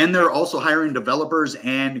 Yeah. And they're also hiring developers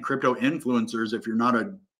and crypto influencers. If you're not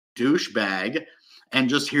a douchebag and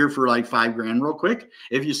just here for like $5,000 real quick,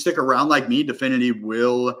 if you stick around like me, Dfinity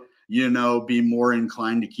will, be more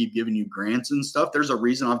inclined to keep giving you grants and stuff. There's a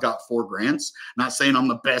reason I've got 4 grants. Not saying I'm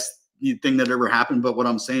the best thing that ever happened, but what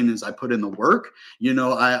I'm saying is I put in the work.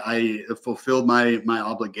 I fulfilled my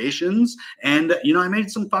obligations, and I made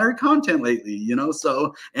some fire content lately.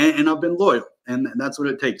 So and I've been loyal, and that's what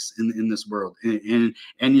it takes in this world. And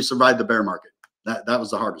you survive the bear market. That was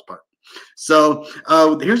the hardest part. So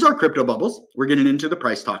here's our crypto bubbles. We're getting into the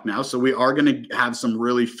price talk now. So we are going to have some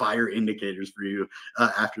really fire indicators for you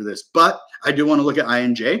after this. But I do want to look at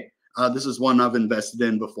INJ. This is one I've invested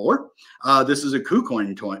in before. This is a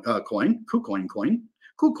KuCoin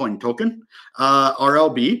token.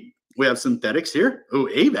 RLB. We have synthetics here. Oh,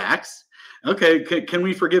 AVAX. Okay, can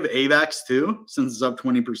we forgive AVAX too, since it's up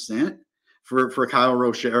 20% for Kyle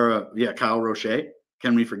Roche? Kyle Roche.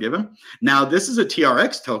 Can we forgive him? Now, this is a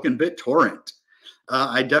TRX token, BitTorrent.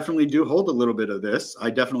 I definitely do hold a little bit of this. I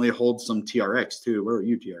definitely hold some TRX too. Where are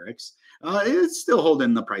you, TRX? It's still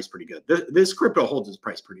holding the price pretty good. This crypto holds its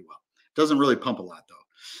price pretty well. Doesn't really pump a lot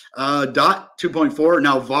though. DOT 2.4.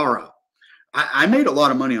 Now Vara. I made a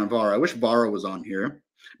lot of money on Vara. I wish Vara was on here,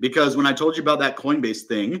 because when I told you about that Coinbase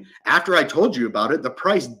thing, after I told you about it, the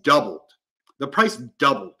price doubled. The price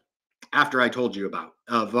doubled after I told you about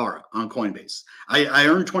Vara on Coinbase. I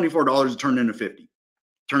earned $24. It turned into 50.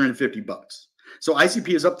 Turned into 50 bucks. So ICP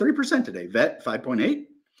is up 3% today. VET 5.8.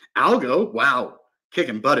 Algo, wow,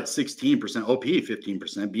 kicking butt at 16%. OP 15%.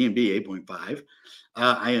 BNB 8.5.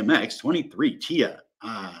 IMX 23. TIA.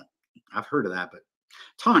 I've heard of that, but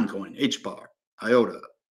Toncoin, HBAR, IOTA.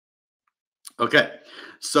 Okay,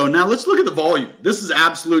 so now let's look at the volume. This is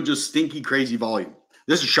absolute just stinky crazy volume.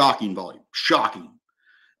 This is shocking volume. Shocking.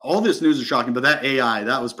 All this news is shocking, but that AI,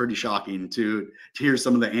 that was pretty shocking to hear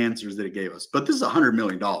some of the answers that it gave us. But this is $100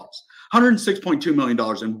 million. $106.2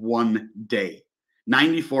 million in one day.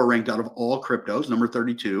 94 ranked out of all cryptos, number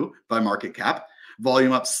 32 by market cap.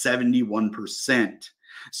 Volume up 71%.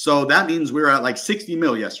 So that means we were at like 60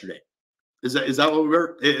 mil yesterday. Is that what we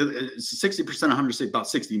were? 60% 106, about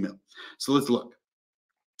 60 mil. So let's look.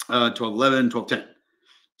 12, 11, 12, 10.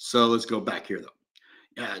 So let's go back here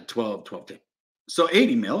though. 12, 12, 10. So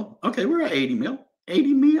 80 mil. Okay, we're at 80 mil.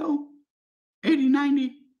 80 mil. 80,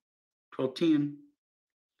 90. 12, 10.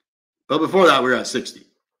 But before that, we were at 60,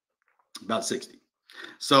 about 60.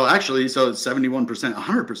 So actually, so it's 71%,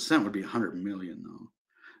 100% would be 100 million though.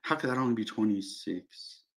 How could that only be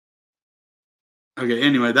 26? Okay,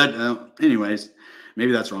 anyway, anyways,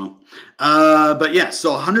 maybe that's wrong. But yeah,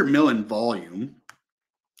 so 100 million volume.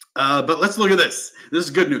 But let's look at this. This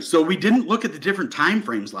is good news. So we didn't look at the different time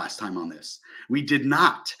frames last time on this. We did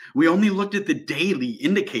not. We only looked at the daily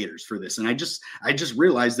indicators for this. And I just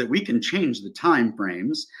realized that we can change the time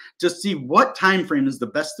frames to see what time frame is the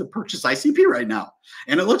best to purchase ICP right now.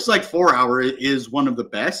 And it looks like 4 hour is one of the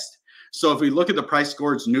best. So if we look at the price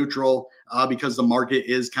score, it's neutral because the market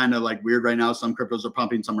is kind of like weird right now. Some cryptos are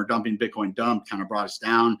pumping, some are dumping. Bitcoin dumped, kind of brought us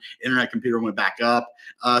down. Internet computer went back up.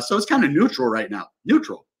 So it's kind of neutral right now,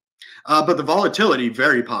 neutral. But the volatility,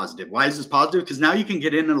 very positive. Why is this positive? Because now you can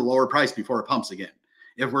get in at a lower price before it pumps again.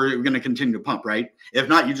 If we're going to continue to pump, right? If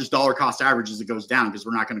not, you just dollar cost average as it goes down because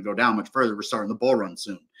we're not going to go down much further. We're starting the bull run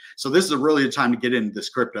soon. So this is really a time to get into this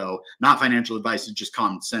crypto. Not financial advice, it's just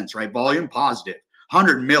common sense, right? Volume, positive.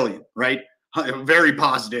 100 million, right? Very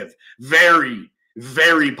positive. Very,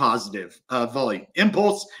 very positive volume.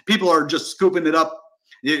 Impulse, people are just scooping it up.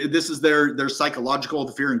 This is their psychological,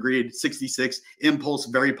 the fear and greed, 66. Impulse,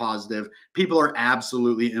 very positive. People are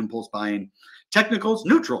absolutely impulse buying. Technicals,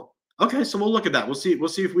 neutral. Okay, so we'll look at that. We'll see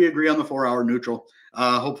if we agree on the 4 hour neutral.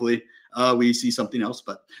 Hopefully we see something else.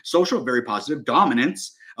 But social, very positive.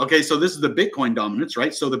 Dominance. Okay, so this is the Bitcoin dominance,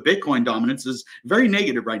 right? So the Bitcoin dominance is very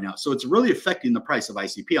negative right now. So it's really affecting the price of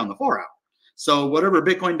ICP on the 4 hour. So whatever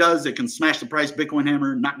Bitcoin does, it can smash the price. Bitcoin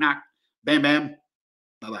hammer, knock, knock, bam, bam,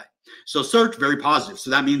 bye-bye. So search, very positive. So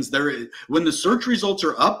that means when the search results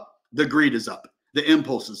are up, the greed is up, the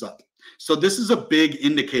impulse is up. So this is a big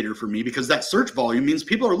indicator for me because that search volume means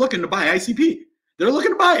people are looking to buy ICP. They're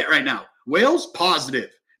looking to buy it right now. Whales,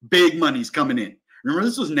 positive. Big money's coming in. Remember,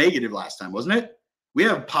 this was negative last time, wasn't it? We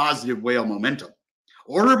have positive whale momentum.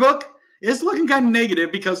 Order book is looking kind of negative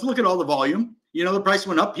because look at all the volume. You know, the price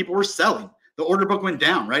went up, people were selling. The order book went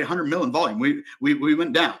down, right? 100 million volume. We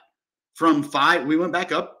went down. From 5, we went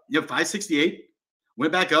back up, 568,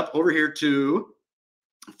 went back up over here to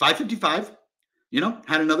 555,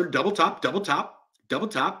 had another double top, double top, double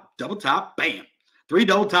top, double top, bam. 3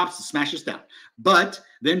 double tops to smash us down. But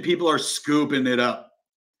then people are scooping it up,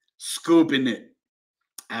 scooping it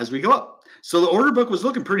as we go up. So the order book was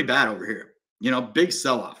looking pretty bad over here. Big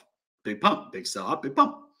sell-off, big pump, big sell-off, big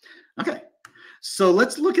pump. Okay, so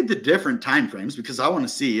let's look at the different time frames because I want to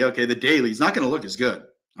see, okay, the daily is not going to look as good.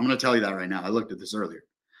 I'm going to tell you that right now. I looked at this earlier.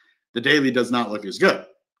 The daily does not look as good.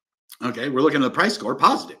 Okay, we're looking at the price score,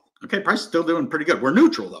 positive. Okay, price is still doing pretty good. We're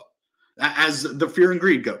neutral, though, as the fear and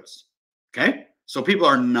greed goes. Okay, so people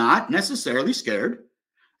are not necessarily scared.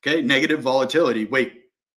 Okay, negative volatility. Wait,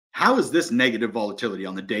 how is this negative volatility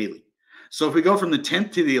on the daily? So if we go from the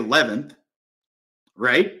 10th to the 11th,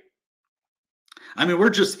 right? I mean, we're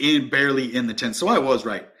just barely in the 10th. So I was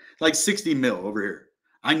right. Like 60 mil over here.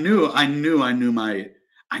 I knew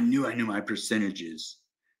my percentages.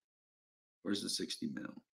 Where's the 60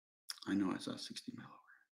 mil? I know I saw 60 mil over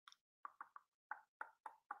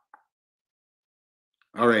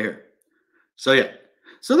here. All right, here. So yeah.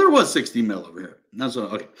 So there was 60 mil over here. That's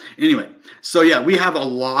what, okay. Anyway, so yeah, we have a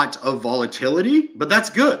lot of volatility, but that's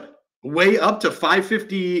good. Way up to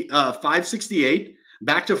 550, 568,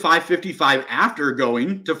 back to 555 after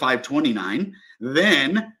going to 529,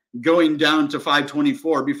 then going down to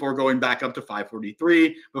 524 before going back up to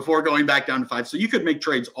 543, before going back down to 5. So you could make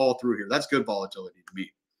trades all through here. That's good volatility to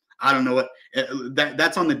me. I don't know what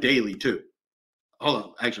that's on the daily too. Hold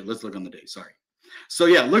on. Actually, let's look on the day. Sorry. So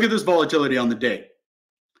yeah, look at this volatility on the day.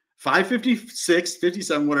 556,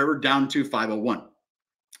 57, whatever, down to 501.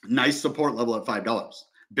 Nice support level at $5.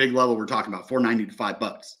 Big level we're talking about, $4.90 to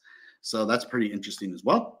 $5. So that's pretty interesting as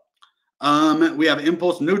well. We have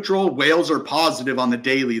impulse neutral. Whales are positive on the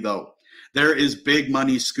daily, though. There is big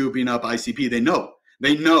money scooping up ICP. They know.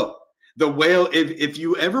 The whale, if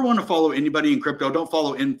you ever want to follow anybody in crypto, don't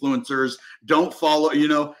follow influencers. Don't follow,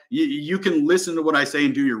 you can listen to what I say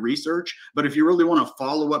and do your research. But if you really want to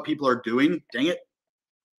follow what people are doing, dang it,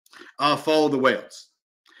 follow the whales.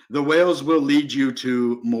 The whales will lead you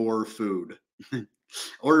to more food.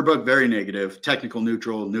 Order book, very negative. Technical,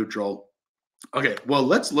 neutral, neutral. Okay, well,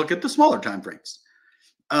 let's look at the smaller time frames.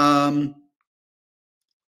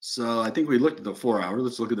 So I think we looked at the 4 hour.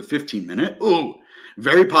 Let's look at the 15-minute. Ooh,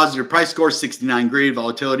 very positive price score, 69 greed.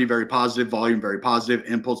 Volatility, very positive. Volume, very positive.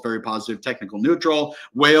 Impulse, very positive. Technical, neutral.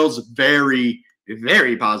 Whales, very,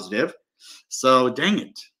 very positive. So dang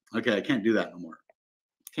it. Okay, I can't do that no more.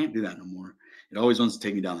 Can't do that no more. It always wants to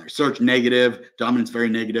take me down there. Search, negative. Dominance, very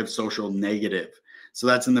negative. Social, negative. So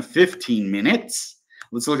that's in the 15 minutes.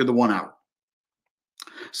 Let's look at the 1 hour.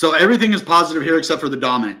 So everything is positive here except for the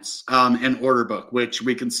dominance and order book, which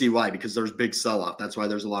we can see why, because there's big sell-off. That's why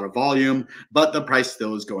there's a lot of volume, but the price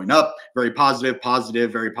still is going up. Very positive,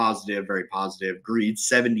 positive, very positive, very positive. Greed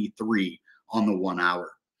 73 on the 1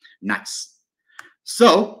 hour. Nice.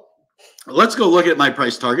 So let's go look at my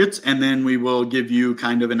price targets, and then we will give you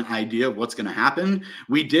kind of an idea of what's going to happen.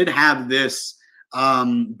 We did have this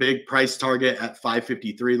big price target at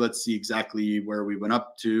 553. Let's see exactly where we went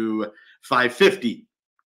up to 550.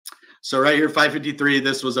 So right here, 553,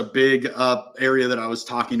 this was a big area that I was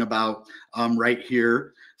talking about right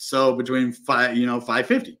here. So between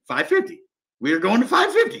 550, we are going to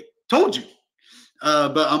 550. Told you.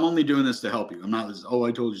 But I'm only doing this to help you. I'm not, oh,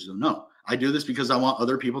 I told you so. No, I do this because I want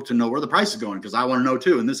other people to know where the price is going, because I want to know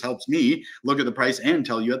too. And this helps me look at the price and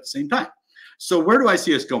tell you at the same time. So where do I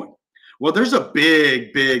see us going? Well, there's a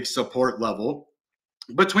big support level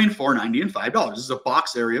between $4.90 and $5. This is a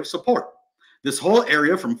box area of support. This whole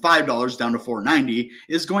area from $5 down to $4.90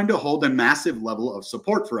 is going to hold a massive level of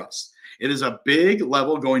support for us. It is a big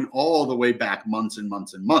level going all the way back months and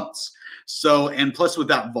months and months. So, and plus with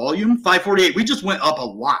that volume, 548, we just went up a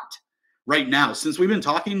lot right now. Since we've been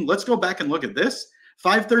talking, let's go back and look at this.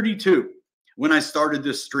 532 when I started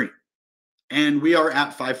this stream. And we are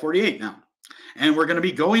at 548 now. And we're going to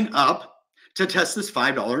be going up to test this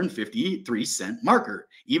 $5.53 marker,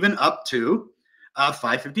 even up to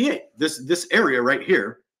 558. This area right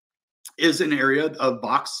here is an area of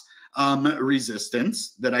box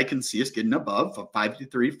resistance that I can see us getting above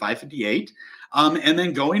 553, 558, and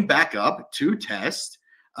then going back up to test.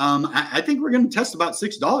 I think we're going to test about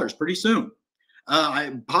 $6 pretty soon,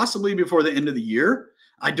 possibly before the end of the year.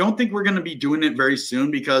 I don't think we're going to be doing it very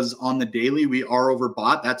soon because on the daily we are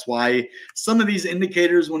overbought. That's why some of these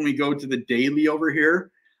indicators, when we go to the daily over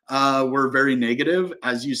here, we're very negative.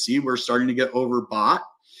 As you see, we're starting to get overbought.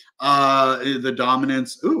 The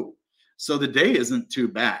dominance, so the day isn't too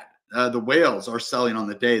bad. The whales are selling on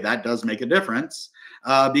the day. That does make a difference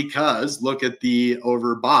because look at the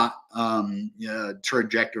overbought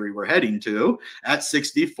trajectory we're heading to at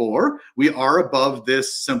 64. We are above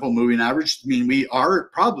this simple moving average. I mean, we are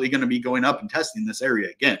probably going to be going up and testing this area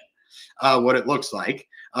again, what it looks like.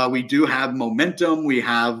 We do have momentum. We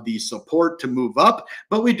have the support to move up,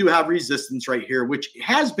 but we do have resistance right here, which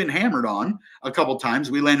has been hammered on a couple times.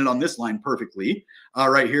 We landed on this line perfectly.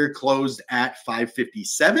 Right here, closed at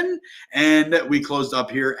 557, and we closed up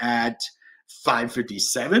here at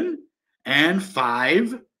 557 and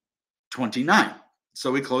 529.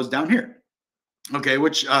 So we closed down here, okay,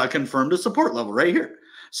 which confirmed a support level right here.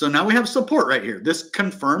 So now we have support right here. This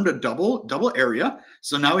confirmed a double area.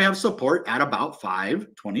 So now we have support at about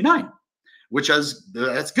 529, which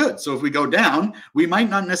that's good. So if we go down, we might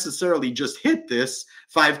not necessarily just hit this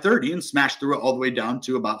 530 and smash through it all the way down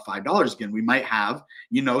to about $5 again. We might have,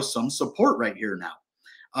 some support right here now.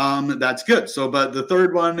 That's good. So, but the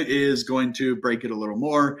third one is going to break it a little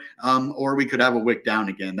more, or we could have a wick down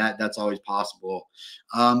again. That's always possible.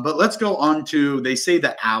 But let's go on to, they say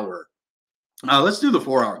the hour. Let's do the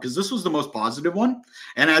 4 hour because this was the most positive one.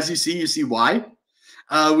 And as you see why.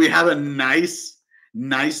 We have a nice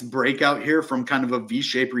breakout here from kind of a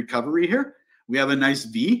V-shaped recovery here. We have a nice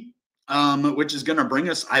V, which is going to bring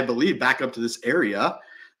us, I believe, back up to this area.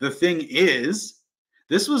 The thing is,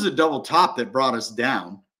 this was a double top that brought us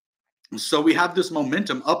down. So we have this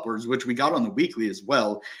momentum upwards, which we got on the weekly as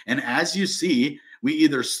well. And as you see, we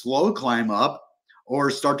either slow climb up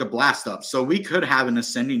or start to blast up. So we could have an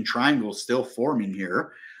ascending triangle still forming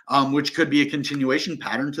here, which could be a continuation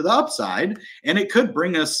pattern to the upside. And it could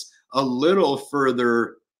bring us a little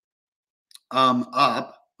further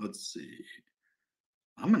up. Let's see.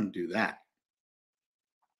 I'm going to do that.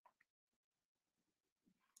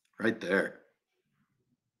 Right there.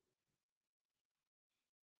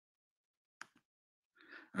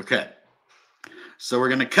 Okay. So we're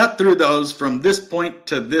going to cut through those from this point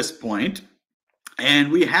to this point. And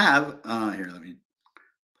we have, here, let me put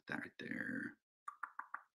that right there.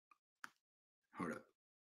 Hold up.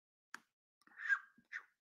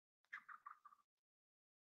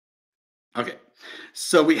 Okay,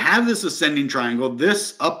 so we have this ascending triangle,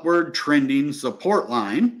 this upward trending support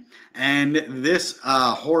line, and this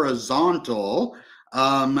horizontal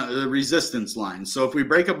resistance line. So if we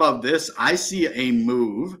break above this, I see a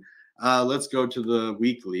move. Let's go to the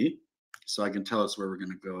weekly so I can tell us where we're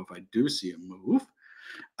going to go if I do see a move.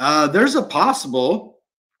 There's a possible,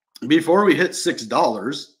 before we hit $6,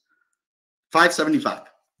 575.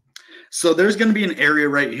 So there's going to be an area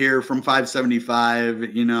right here from 575,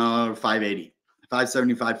 580,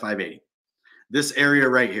 575, 580. This area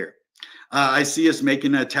right here. I see us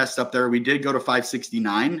making a test up there. We did go to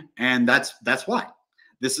 569, and that's why.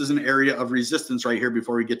 This is an area of resistance right here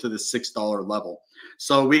before we get to the $6 level.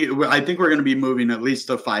 So I think we're going to be moving at least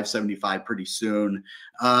to 575 pretty soon.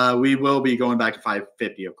 We will be going back to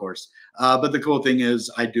 550, of course. But the cool thing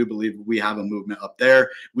is, I do believe we have a movement up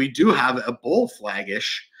there. We do have a bull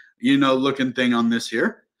flag-ish, looking thing on this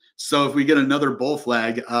here. So if we get another bull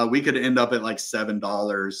flag, we could end up at like $7,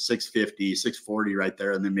 $6.50, $6.40 right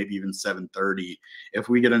there, and then maybe even $7.30. If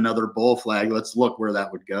we get another bull flag, let's look where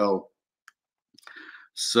that would go.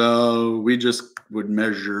 So we just would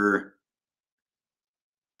measure.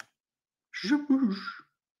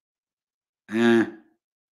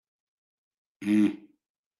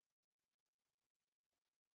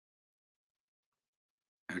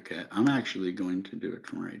 Okay, I'm actually going to do it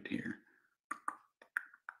from right here.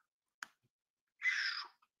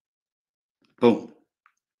 Boom.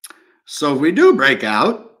 So if we do break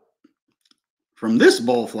out from this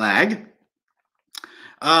bull flag,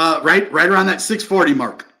 right around that 640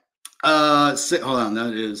 mark. Hold on,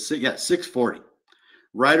 that is 640.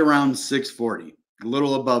 Right around 640, a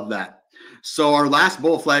little above that. So our last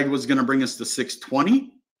bull flag was going to bring us to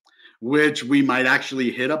 620, which we might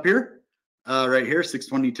actually hit up here, right here,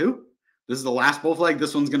 622. This is the last bull flag.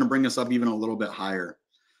 This one's going to bring us up even a little bit higher.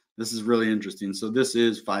 This is really interesting. So this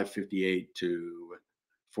is 558 to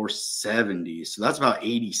 470. So that's about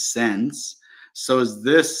 80 cents. So is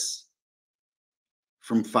this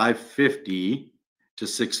from 550 to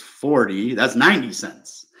 640? That's 90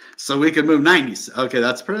 cents. So we could move 90. Okay,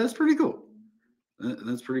 that's pretty cool.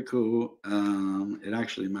 That's pretty cool. It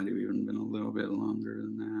actually might have even been a little bit longer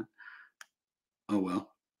than that. Oh, well.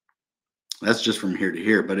 That's just from here to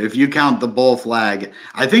here. But if you count the bull flag,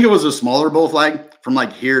 I think it was a smaller bull flag from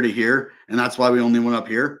like here to here. And that's why we only went up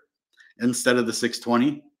here instead of the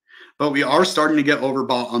 620. But we are starting to get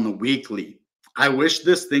overbought on the weekly. I wish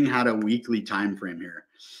this thing had a weekly time frame here.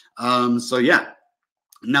 So, yeah.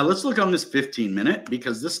 Now, let's look on this 15-minute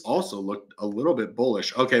because this also looked a little bit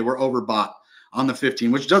bullish. Okay, we're overbought on the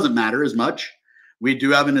 15, which doesn't matter as much. We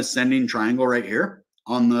do have an ascending triangle right here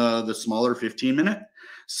on the smaller 15-minute.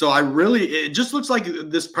 So it just looks like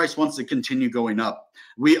this price wants to continue going up.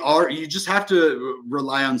 You just have to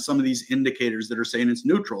rely on some of these indicators that are saying it's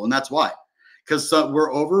neutral. And that's why, because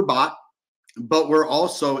we're overbought, but we're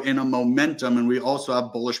also in a momentum, and we also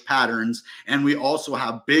have bullish patterns, and we also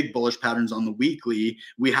have big bullish patterns on the weekly.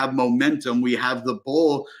 We have momentum. We have the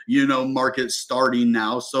bull, market starting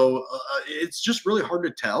now. So it's just really hard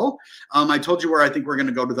to tell. I told you where I think we're going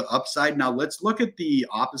to go to the upside. Now let's look at the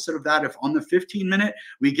opposite of that. If on the 15-minute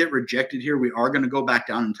we get rejected here, we are going to go back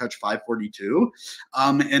down and touch 542,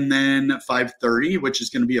 and then 530, which is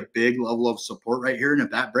going to be a big level of support right here. And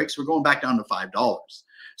if that breaks, we're going back down to $5.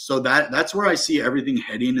 So that's where I see everything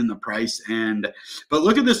heading in the price. But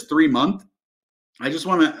look at this 3-month. I just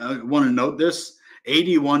want to note this: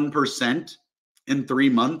 81% in 3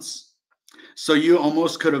 months. So you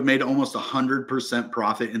almost could have made almost 100%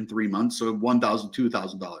 profit in 3 months. So $1,000,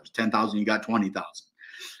 $2,000, $10,000, you got 20,000.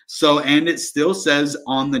 So, and it still says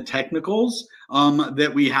on the technicals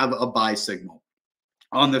that we have a buy signal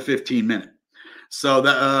on the 15-minute. So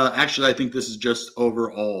actually, I think this is just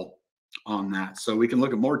overall on that. So we can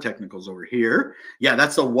look at more technicals over here. Yeah,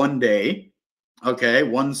 that's a 1 day. Okay,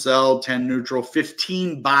 1 sell, 10 neutral,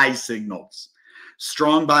 15 buy signals.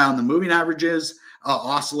 Strong buy on the moving averages.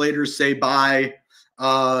 Oscillators say buy.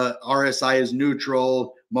 RSI is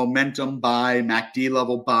neutral. Momentum buy. MACD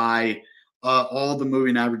level buy. All the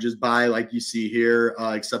moving averages buy, like you see here,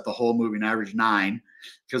 except the whole moving average 9,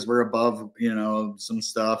 because we're above, some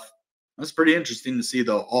stuff. That's pretty interesting to see,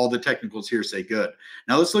 though. All the technicals here say good.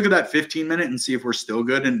 Now let's look at that 15-minute and see if we're still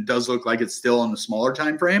good. And it does look like it's still on the smaller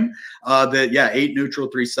time frame. 8 neutral,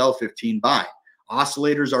 3 sell, 15 buy.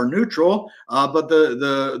 Oscillators are neutral, but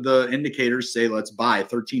the indicators say let's buy.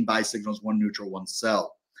 13 buy signals, 1 neutral, 1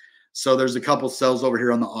 sell. So there's a couple sells over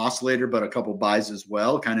here on the oscillator, but a couple buys as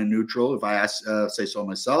well, kind of neutral, if I say so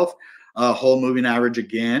myself. Whole moving average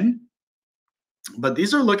again. But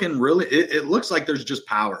these are looking really, it looks like there's just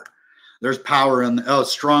power. There's power in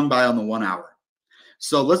strong buy on the 1 hour.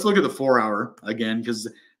 So let's look at the 4 hour again, because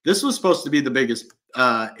this was supposed to be the biggest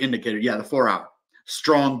indicator. Yeah, the 4 hour.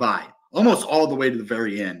 Strong buy. Almost all the way to the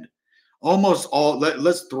very end. Almost all.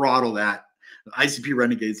 Let's throttle that. ICP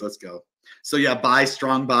Renegades, let's go. So yeah, buy,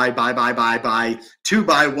 strong buy, buy. 2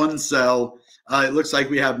 buy, 1 sell. It looks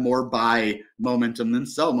like we have more buy momentum than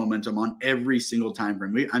sell momentum on every single time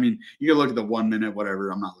frame. You can look at the 1 minute,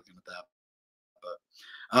 whatever. I'm not looking at that.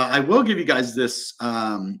 I will give you guys this.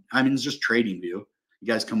 It's just trading view. You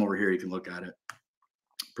guys come over here. You can look at it.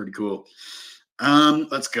 Pretty cool.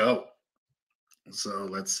 Let's go. So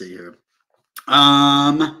let's see here.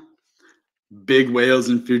 Big whales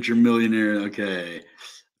and future millionaire. Okay.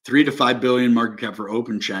 3 to 5 billion market cap for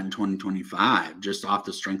open chat in 2025, just off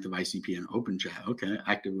the strength of ICP and open chat. Okay.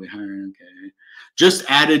 Actively hiring. Okay. Just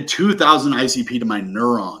added 2,000 ICP to my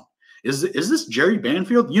Neuron. Is this Jerry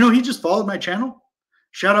Banfield? You know, he just followed my channel.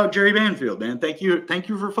 Shout out Jerry Banfield, man. Thank you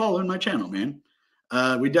for following my channel, man.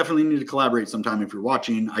 We definitely need to collaborate sometime if you're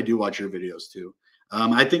watching. I do watch your videos too.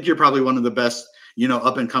 I think you're probably one of the best, you know,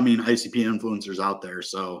 up and coming ICP influencers out there.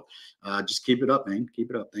 So just keep it up, man. Keep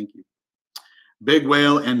it up. Thank you. Big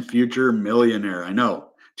whale and future millionaire. I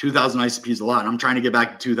know 2,000 ICP is a lot. I'm trying to get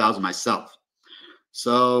back to 2,000 myself.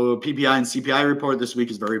 So PPI and CPI report this week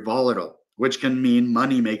is very volatile, which can mean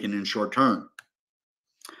money making in short term.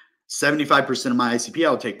 75% of my ICP, I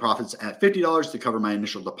will take profits at $50 to cover my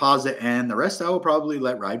initial deposit, and the rest I will probably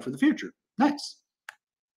let ride for the future. Nice.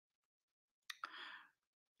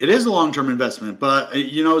 It is a long-term investment, but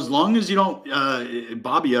you know, as long as you don't,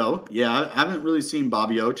 Bobby O, yeah, I haven't really seen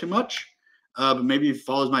Bobby O too much, but maybe he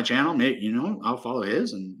follows my channel. Maybe, you know, I'll follow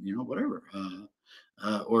his, and you know, whatever,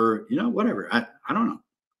 or you know, whatever. I don't know.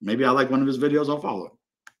 Maybe I like one of his videos. I'll follow it.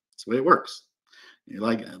 That's the way it works. You're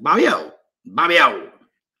like Bobby O, Bobby O.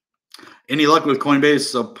 Any luck with Coinbase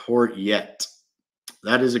support yet?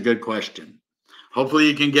 That is a good question. Hopefully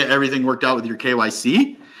you can get everything worked out with your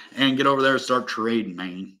KYC and get over there and start trading,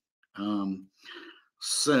 man.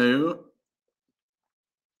 So,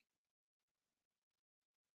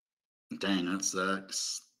 dang, that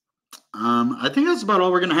sucks. I think that's about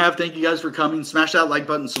all we're going to have. Thank you guys for coming. Smash that like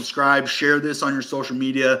button, subscribe, share this on your social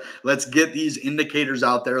media. Let's get these indicators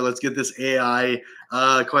out there. Let's get this AI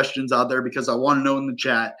questions out there, because I want to know in the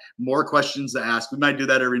chat more questions to ask. We might do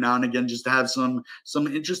that every now and again, just to have some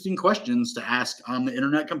interesting questions to ask on the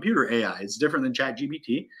internet computer AI. It's different than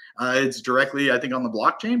ChatGPT. It's directly, I think, on the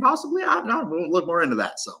blockchain, possibly. I don't know. We'll look more into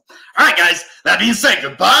that. So, all right, guys, that being said,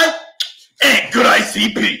 goodbye and good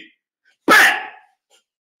ICP.